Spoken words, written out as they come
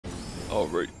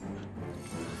Alright.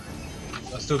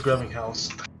 I'm still grabbing house.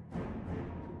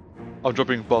 I'm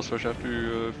dropping boss rush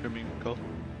after filming call.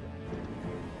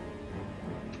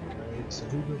 Okay, so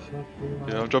who the fuck will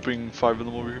I... Yeah, I'm dropping 5 of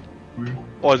them over here.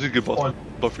 Oh, I did get boss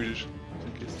buff freezers.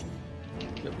 In case.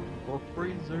 Yep. Or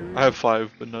freezer. I have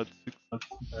 5, but not 6.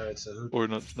 Alright, so who... Or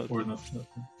not 10.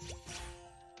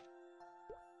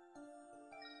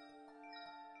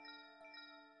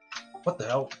 What the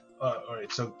hell?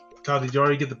 Alright, so Kyle, did you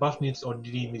already get the buff needs, or do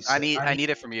you need me to I need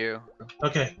it from you.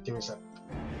 Okay, give me a sec.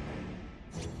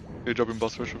 Okay, dropping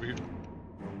boss rush over here.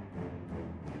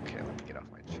 Okay, let me get off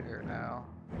my chair now.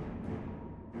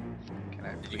 Can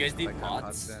I please You guys need click on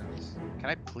mods? Hudson's? Can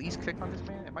I please click on this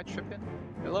man? Am I tripping?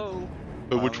 Hello?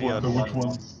 Which one? Which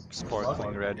one?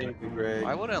 Sparkling red.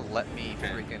 Why wouldn't let me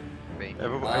freaking make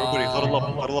Everybody,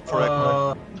 huddle up for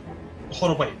Eckhart.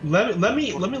 Hold on, wait. Let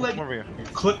me Come over here.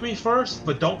 click me first,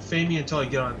 but don't fade me until I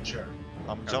get on the chair.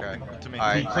 I'm jumping to me. You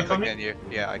I click on clicked me? on you.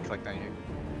 Yeah, I clicked on you.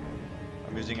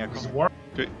 I'm using Does it Eckhart. work?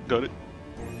 Okay, got it.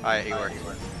 Alright, it worked.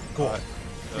 Cool.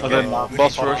 And then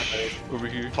boss rush over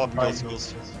here. Top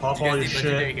skills. Pop You all your guys need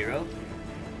legendary shit. hero?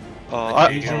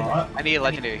 I need a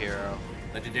legendary hero.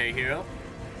 Legendary hero?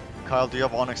 Kyle, do you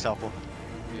have Onyx Apple?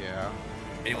 Yeah.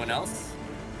 Anyone else?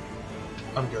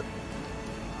 I'm good.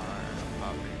 Alright, I'm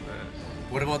popping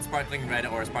this. What about sparkling red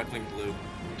or sparkling blue?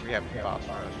 We have boss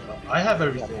rush. I have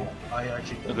everything. I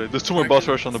actually do. Okay, there's 2 more boss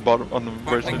rush on the bottom, on the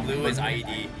right Sparkling side. blue is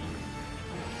IED.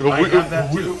 But I have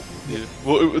that too. Yeah.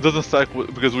 Well, it doesn't stack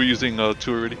because we're using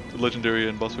 2 already. Legendary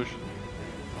and boss rush.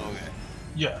 Okay.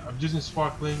 Yeah, I'm using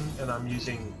Sparkling and I'm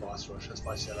using Boss Rush. That's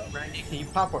my setup. Randy, can you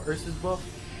pop a Ursa's buff?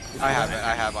 I have it,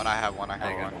 I have one.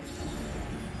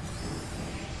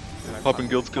 Popping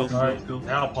guild skills. Alright,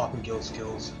 now popping guild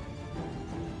skills.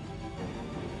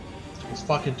 Let's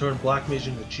fucking turn Black Mage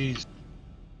into cheese.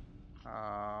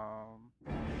 Yeah.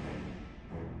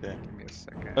 Give me a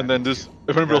second. And then this,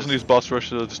 if anybody else needs boss rush,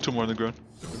 there's 2 more on the ground.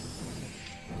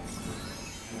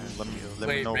 Let me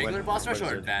Wait, know regular when. boss rush when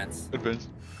or it's ready. advanced? Advanced.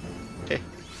 Okay.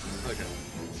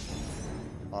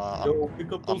 Yo,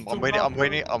 pick up those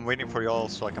I'm waiting for y'all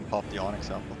so I can pop the Onyx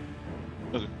Apple.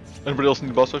 Okay. Anybody else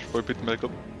need boss rush before I pick the medic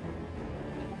up?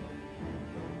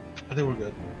 I think we're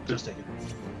good. Just take it.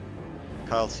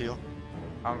 Kyle, seal.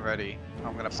 I'm ready.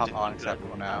 I'm gonna pop Onyx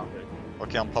Apple now.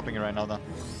 Okay, I'm popping it right now then.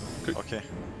 Okay. Okay.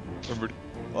 I'm ready.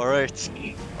 Alright,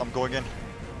 I'm going in.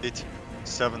 8,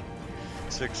 7,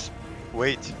 6.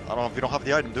 Wait, we don't have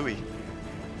the item, do we?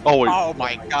 Oh wait. Oh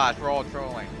my god, we're all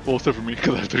trolling. Well, except for me,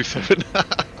 because I have 37.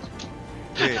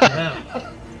 Wait, Damn.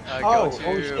 Go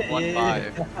to shit,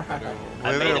 1-5.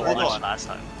 I made it hold once on last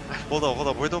time. hold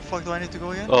up. Where the fuck do I need to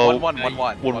go again? Oh,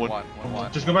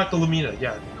 1-1. Just go back to Lumina.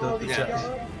 Yeah, the Yeah. checks.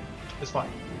 It's fine.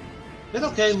 It's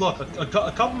okay. Look, a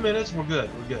couple minutes, we're good.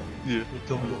 We're good. yeah.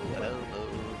 Until we get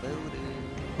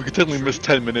We could technically miss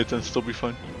 10 minutes and still be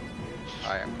fine.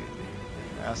 I am good.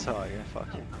 That's how I get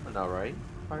fucking. Now, right?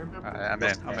 If I remember. I'm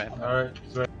in. Alright,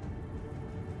 ready.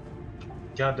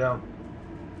 Countdown.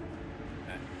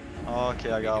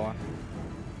 Okay, I got one.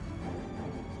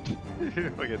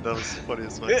 Okay, that was the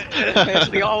funniest one.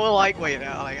 We all were like, wait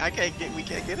now, like we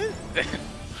can't get it?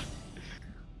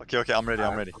 Okay, I'm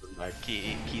ready.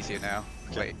 Key's here now.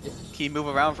 Okay. Wait, Key move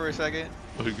around for a second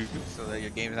Okay, good. so that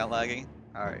your game's not lagging.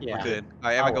 Alright, Yeah. we're good.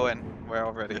 Alright, Emma, go in. We're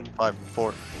all ready. 5,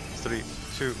 4, 3,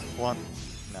 2, 1.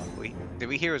 No. Did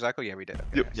we hear his echo? Yeah, we did.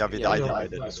 Okay. Yep. Yeah,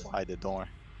 That's fine. I did, don't worry.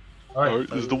 Alright,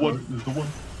 this is the one.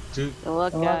 Two. Good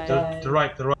luck, guys. To the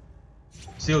right.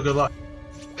 Seal, good luck.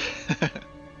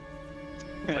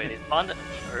 Wait, it's on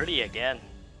early again.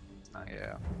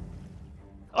 Yeah.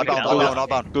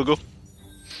 Outbound. Go.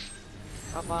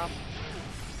 Up.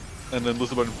 And then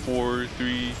listen button 4,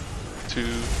 3, 2,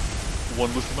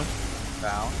 1 listen button.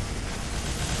 Down.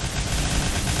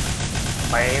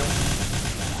 Bam.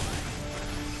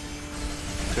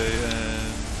 Okay,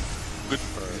 and good.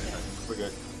 We're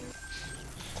good.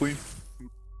 Clean.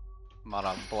 I'm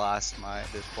gonna blast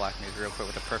this Black Mage real quick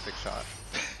with a perfect shot.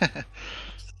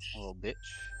 A little bitch.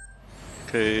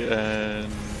 Okay, and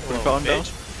put Whoa, fountain down.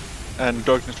 bitch. And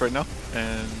darkness right now.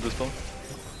 And this one.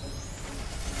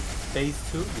 Phase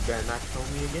 2, you better not show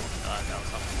me again. No,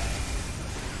 something.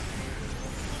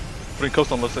 Putting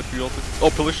coast on left side for you also. Oh,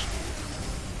 pillars.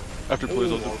 After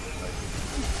pillars, also.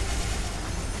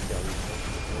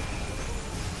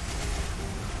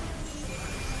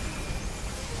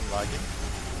 I'm lagging.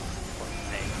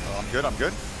 Oh, I'm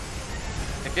good.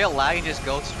 If you're lagging, just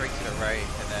go straight to the right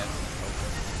and then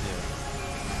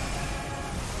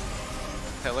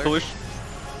pillar. Pillars.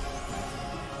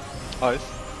 Eyes.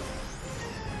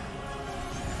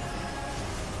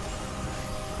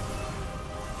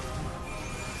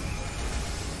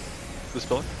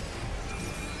 Dispelling.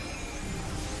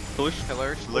 Pillars.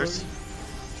 Pillars. Pillars.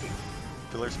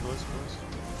 Pillars.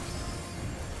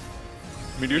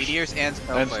 Meteors. Meteors and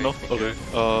And Snowflake. snow. Okay.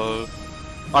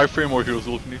 Iframe or Heroes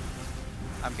Wolf need.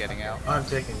 I'm getting out. I'm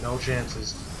taking no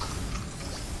chances.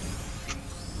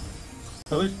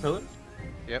 Pillars.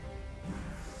 Yep.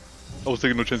 I was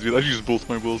taking no chance either. I used both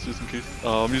my wills just in case.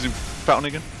 I'm using Fountain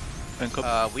again. And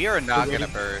Cup. We are not gonna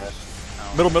burst.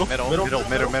 Middle. No. Middle.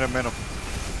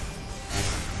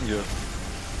 Yeah.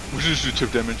 We should just do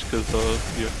chip damage because,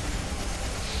 yeah.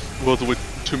 We'll have to wait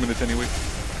 2 minutes anyway.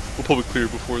 We'll probably clear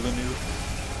before then either.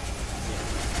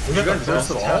 We got guys the best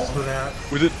burst test all? for that.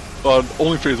 We did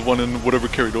only phase 1 and whatever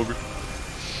carried over.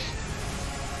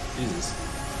 Jesus.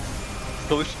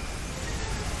 Pillars.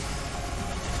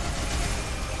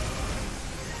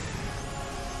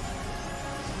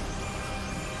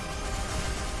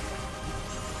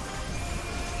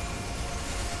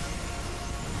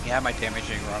 Yeah, my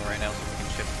damaging wrong right now, so we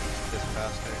can chip this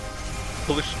faster.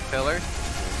 Pillars. Pillars.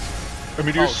 Or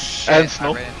meteors. Oh shit! And I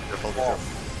snow. ran into Careful, the be wall.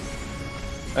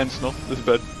 careful. And snow. This is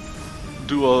bad.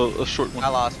 Do a short one. I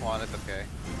lost one. It's okay.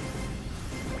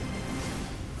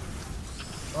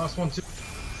 Last one too.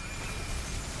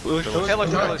 Pillars. Pillars.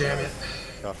 Pillars. God Pillars. damn it.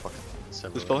 God fucking.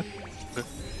 Seven. Dispelling. Okay.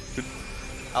 Good.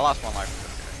 I lost one life.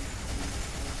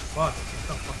 Fuck.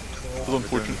 Fucking It troll. was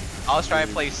unfortunate. I was trying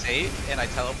to play safe, and I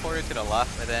teleported to the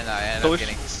left, and then I ended Pillars. up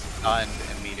getting stunned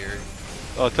and meteor.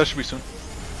 Test should be soon.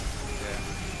 Yeah.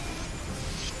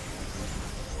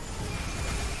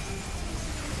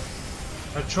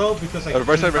 I trolled because I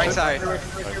Right side, Right side. Right.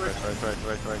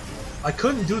 I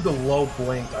couldn't do the low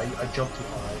blink. I jumped too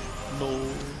high. No.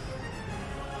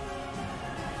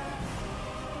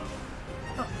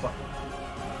 Oh, fuck.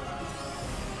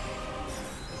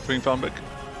 Bring Fountain back.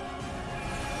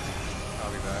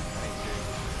 I'll be back. Thank you.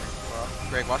 Well,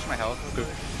 Greg, watch my health. Okay.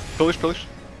 Pillars.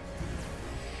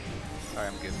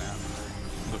 Alright, I'm good now.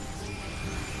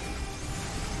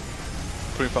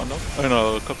 Putting Fountain down. And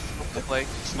Cups. Snowflake.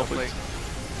 Snowflake.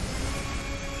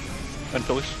 And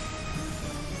pillars.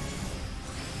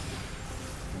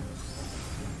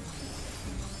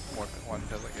 One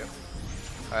pillar, yep.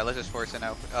 Alright, let's just force it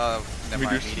out. Never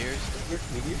mind, Meteors.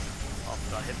 meteors. Oh,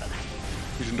 God, hit that.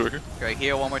 Using door here. Okay,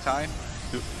 heal one more time.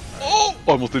 Oh!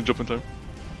 Almost didn't jump in time.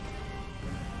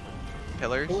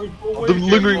 Pillars. The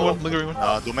lingering one.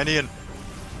 Dominion.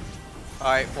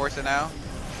 Alright, force it now.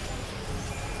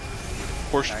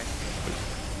 Horse. Nice.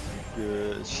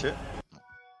 Good shit.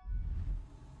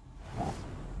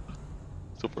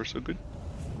 So far, so good.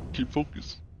 Keep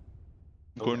focus.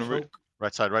 Going to right.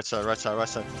 Right side. I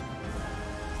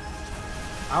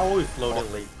always float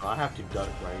it late, so I have to gut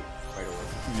it right away.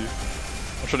 Yeah.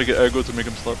 I'm trying to get aggro to make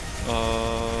him slap.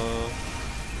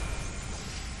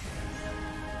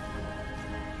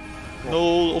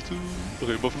 No, L2.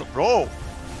 Okay, buffing up. Bro.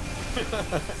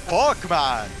 Fuck,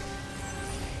 man.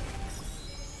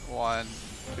 1,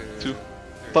 2, 2.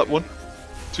 Slap 1.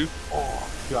 2. Oh,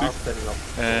 dude, I was setting up.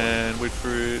 And wait for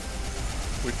it.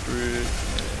 And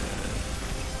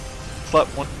slap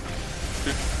 1.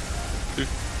 2.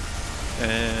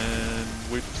 And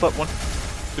wait. Slap 1.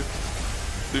 2.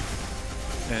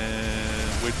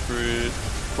 And wait for it.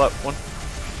 Slap 1.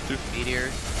 2.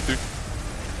 meteors. 2.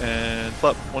 And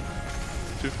slap 1.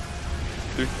 2.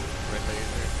 3. Red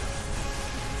laser.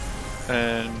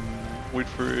 And wait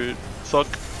for it. Suck.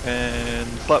 And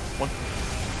slap 1.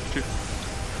 2. 3.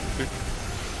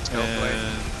 Snowflake.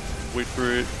 And wait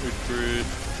for it.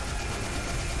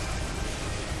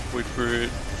 Wait for it.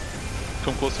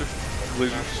 Come closer.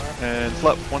 Lasers. And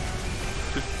slap 1. 2.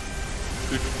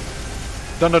 3.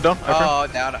 Down. Iframe. Oh,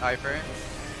 down to iframe.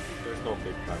 There's no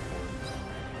big platforms.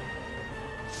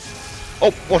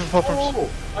 Oh, water platforms. Oh,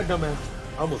 I dumbass.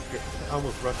 I almost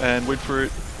rushed. And wait for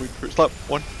it. Slap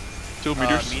 1. 2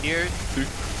 meteors. Meteors. 3.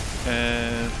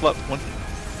 And slap 1.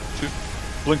 2.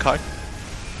 Blink high.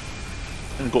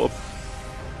 And go up.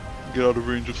 Get out of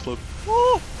range of slap.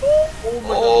 Oh,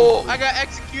 I got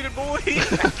executed, boy.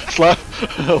 Slap.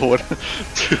 1. 2.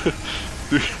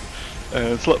 3.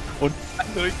 And slap. 1.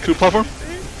 2. Platform.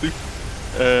 3.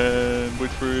 And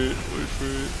wait for it.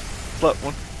 Slap.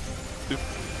 1. 2.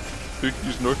 3.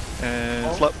 Use north.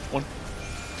 And slap. 1.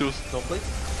 2. Snowflake?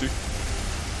 3.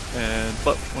 And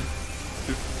slap. 1.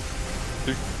 2.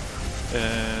 3.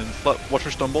 And slap. Watch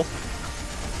for stun ball. 2.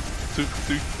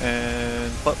 3.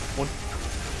 And slap. 1.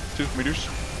 2. Meteors.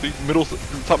 3. Middle.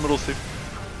 Top middle is safe.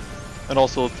 And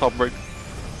also top right.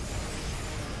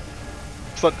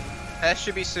 Slap. Test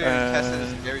should be soon. And Test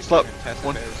is very slap. soon. Test is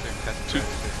 1. very soon. Test is 2.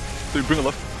 very soon. 3. Bring it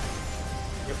left.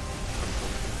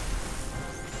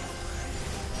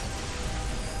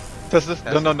 Test this.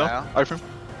 Test No. now. Iframe.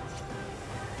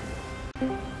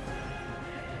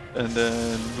 And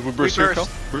then we burst here, Cal.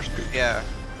 Burst. Yeah.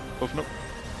 Open up.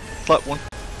 Slap 1,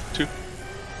 2,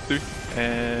 3,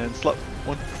 and slap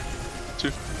 1, 2,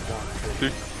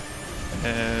 3,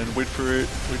 and wait for it.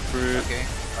 Okay.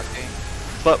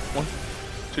 Slap 1,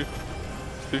 2,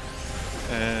 3,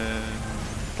 and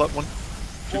slap 1,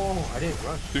 2, Oh, I didn't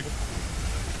rush. 3,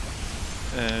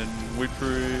 and wait for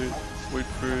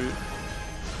it.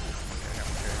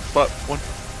 Slap 1,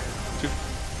 2,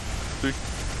 3,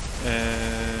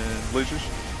 and lasers.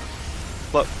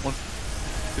 Slap 1,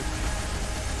 2,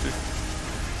 3.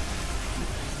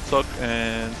 Suck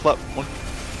and slap 1,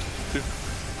 2,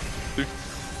 3,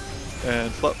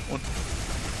 and slap 1,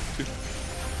 2,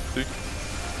 3,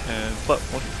 and slap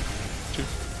 1, 2,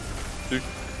 3,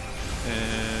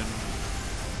 and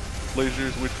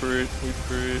lasers. Wait for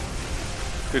it.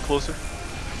 Get closer.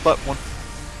 Slap 1,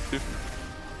 2,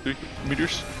 3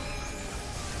 meters.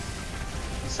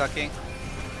 He's sucking.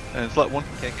 And slap 1,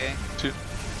 Okay. 2,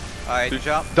 Alright, 3.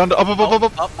 jump. Down to up. Up.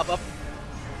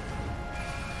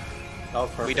 That was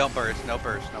perfect. We don't burst. No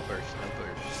burst.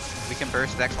 We can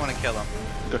burst the next one and kill him.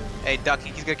 Okay. Hey, Ducky,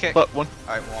 he's gonna kick. Slap 1,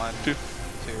 Alright, 1, 2, 2.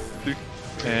 3,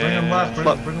 Bring him left,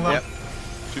 slap bring him left.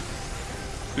 2,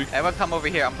 3, Everyone come over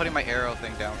here. I'm putting my arrow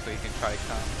thing down so you can try to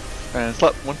come. and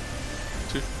slap 1,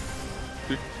 2,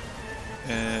 3,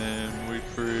 and wait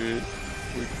for it.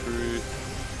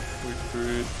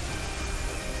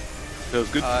 That was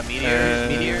good.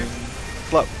 Meteors.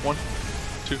 Slap 1,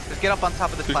 2, Let's get up on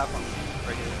top of this Two. platform.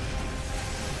 Right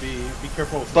here. Be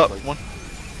careful. slap Like, 1,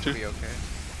 2, Be okay.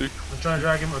 3, I'm trying to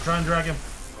drag him.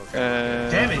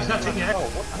 and Damn it, he's not taking Oh, action.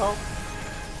 what the hell?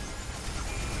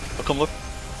 I'll come left.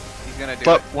 He's gonna do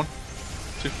Slap it. 1,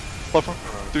 2, platform,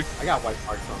 3, I got white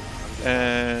marks on. I'm just-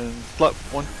 and slap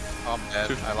 1, Oh, I'm dead.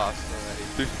 Two. I lost already.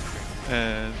 3,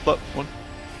 and slap 1,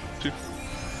 2,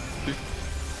 3,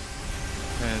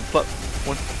 and slap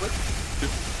 1, 2,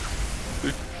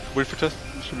 3. Wait for test.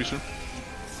 Should be soon.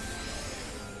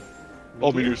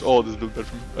 All meters. Oh, this is bad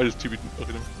for me. I just TV'd.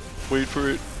 Okay, then. Wait for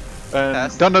it. And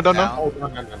Test. down. Oh,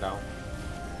 down.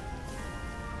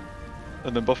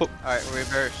 And then buff up. Alright,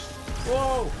 reverse.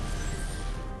 Whoa!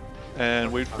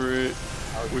 And wait for it.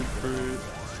 Wait for it.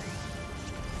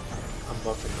 I'm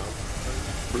buffing now.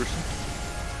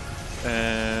 Bursting.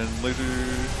 And laser.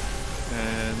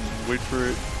 And wait for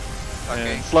it.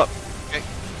 Okay. And slap. Okay.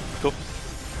 Go.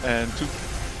 And 2,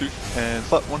 3. And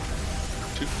slap 1,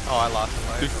 2, Oh, I lost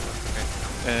a Two.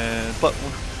 life. and slap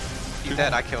 1, He's 2,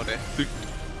 dead. I killed it. 3.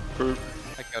 Curve.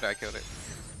 I killed it.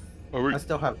 Oh, wait. I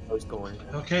still have those going.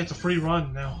 Okay, it's a free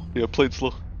run now. Yeah, played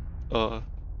slow.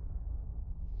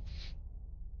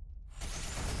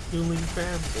 Healing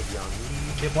fam, baby on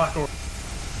me. Get Black Orb.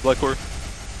 Black Horror.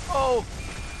 Oh!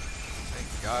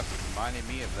 Thank God for reminding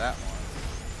me of that one.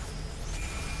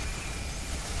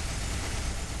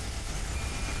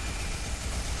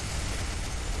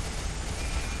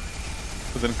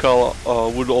 And then Kyle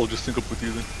would all just sync up with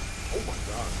you then. Oh my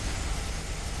god.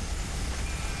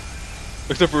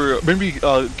 Except for maybe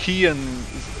Key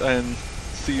and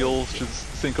Seal should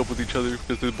sync up with each other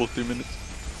because they're both 3 minutes.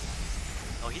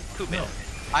 Oh, he's 2 minutes.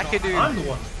 I could do. I'm the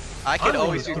one. I could I'm the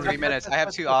always one do that's 3 minutes. I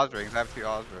have 2 Oz rings.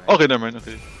 Okay, never mind.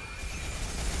 Okay.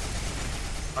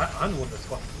 I'm the one that's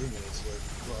fucking 3 minutes here.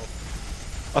 Well,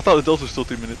 I thought the Delta was still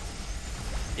 3 minutes.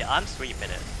 Yeah, I'm 3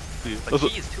 minutes. Yeah. But That's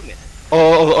what- he is 2 minutes.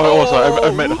 oh, sorry.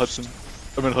 I meant oops. Hudson.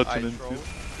 I meant Hudson I and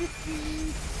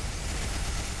trolled.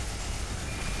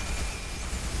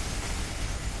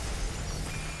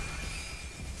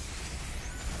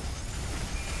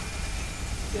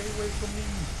 Stay away from me.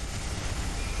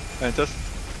 and test.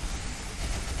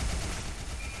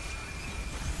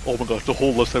 Oh my gosh, the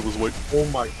whole left side was white. Oh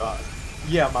my god.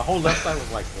 Yeah, my whole left side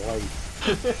was like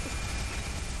white.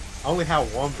 I only had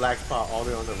one black spot all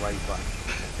the way on the right side.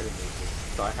 I couldn't make it,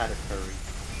 so I had to hurry.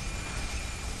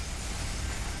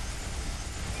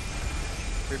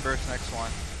 Reverse next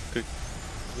one. Okay.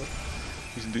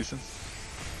 Using decent.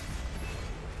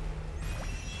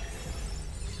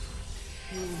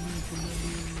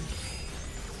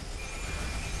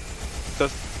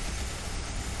 Test.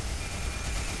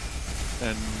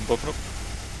 And buff up.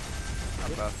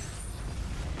 I'm buff.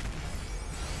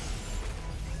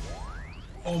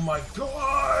 oh my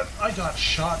god! I got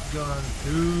shotgun,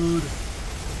 dude.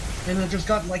 And I just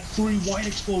got like 3 white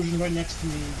explosions right next to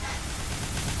me.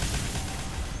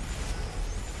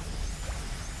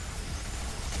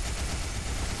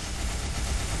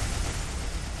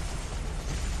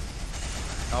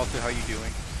 Alter, how you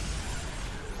doing?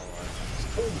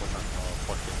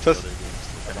 Test.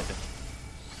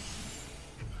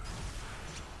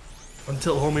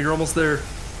 Until homie, you're almost there.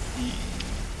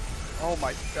 Oh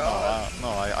my god. No,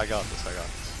 I got this. I got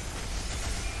this.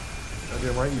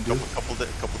 Goddamn right you do. Couple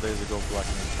days ago, Black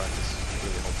Mage practice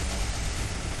really helped me out.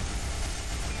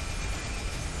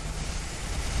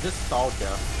 Just stall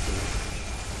death.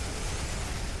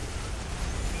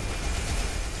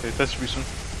 Okay, that should be soon.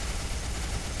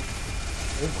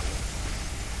 Oh my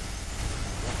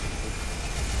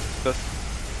That's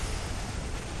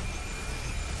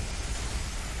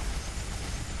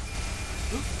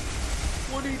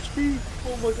 1 HP!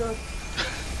 Oh my god.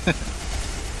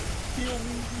 Heal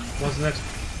me. What's next?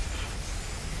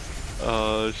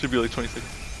 should be like 20 seconds.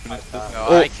 No,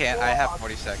 Oh. I can't. I have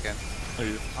 40 seconds. Oh,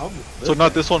 yeah. So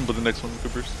not this one, but the next one, the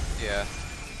burst. Yeah.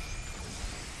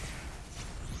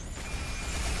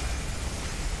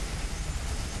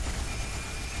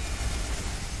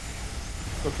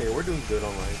 Okay, we're doing good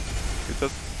online. Okay,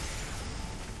 that's...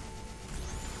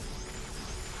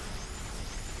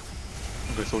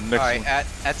 Okay, so next Alright, one.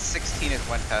 at 16 is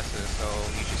when passes, so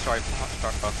you should start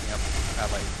buffing up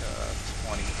at like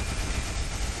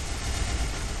 20.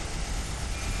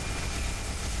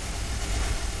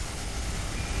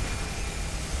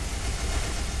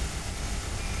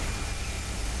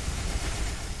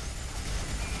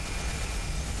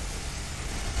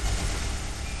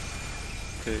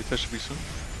 Okay, that should be soon.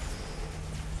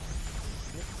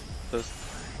 That's...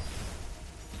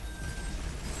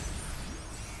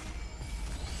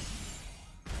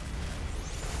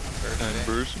 And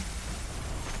bursting.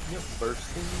 Yep,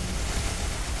 bursting.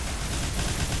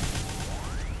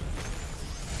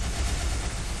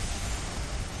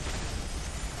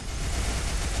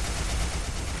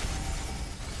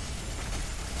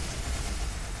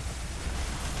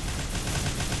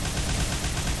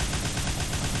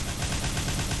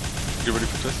 Get ready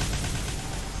for this.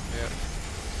 Yep.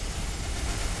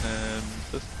 And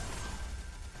this.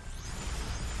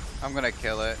 I'm gonna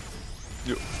kill it.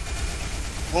 Yo.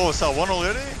 Whoa, is that one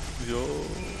already? Yo.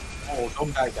 Oh,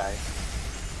 don't die, guys.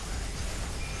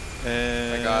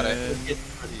 And... I got it.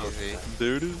 Easy.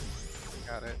 There it is.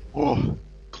 Got it. Oh,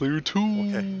 clear 2.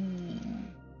 Okay.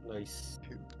 Nice.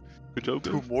 Good job,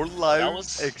 guys. 2 more lives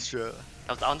was- extra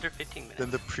That was under 15 minutes.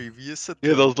 than the previous attempt.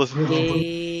 Yeah, that was less than...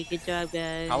 Yay, good job,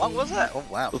 guys. How long was that? Oh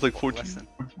wow. That was like Less 14. than,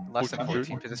 less than 14,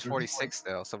 14, because it's 46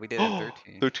 still, so we did it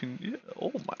 13. 13, yeah.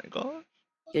 Oh my god.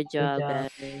 Good job, guys.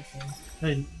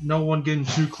 Hey, no one getting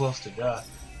too close to death.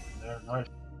 They're nice.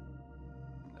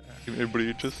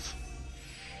 Everybody just...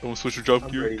 Don't switch your job I'm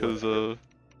gear, ready because, whenever.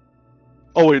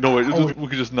 Oh wait, no wait, Oh, we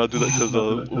could just not do that, because,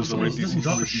 it was so many It doesn't DCs.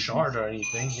 drop a shard or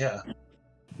anything, yeah.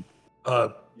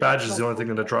 Badge is the only thing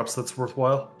that it drops that's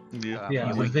worthwhile. Yeah.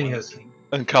 Yeah, the thing is,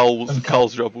 And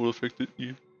Cal's job will affect it,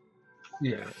 yeah.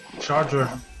 yeah, shards are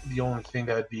the only thing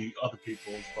that would be other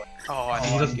people's, but Oh, I he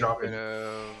need to doesn't get drop rid it.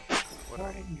 of... What do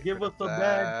I need to get Give rid us of a that?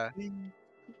 badge, please.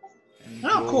 you know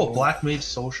how cool Black Mage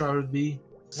Soul Shard would be?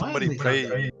 Somebody Why pray.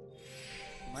 didn't they-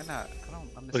 Why not? I don't,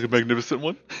 I'm Like a missing magnificent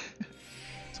one.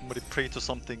 Somebody pray to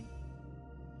something.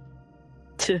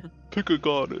 Pick a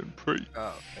god and pray. Oh,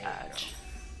 there we go. Badge.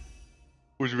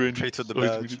 Where's your range? Pray to the Oh, he's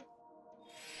badge. muted.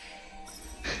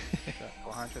 Is that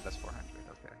 400? That's 400,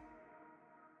 okay.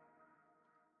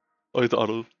 Oh, it's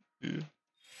auto. Yeah.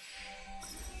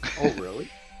 Oh, really?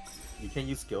 You can't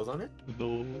use skills on it?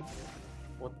 No.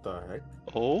 What the heck?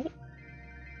 Oh?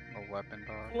 A weapon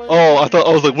dog. Oh,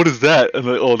 I was like, what is that? And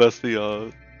like, oh, that's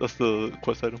the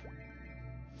quest item.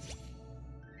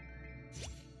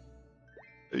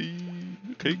 Hey,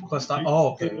 okay. Quest I-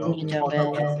 oh, okay. Good job,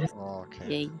 guys. Oh,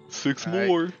 okay. Yay. 6 Alright.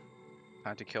 more.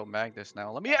 Time to kill Magnus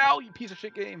now. Let me out, you piece of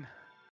shit game!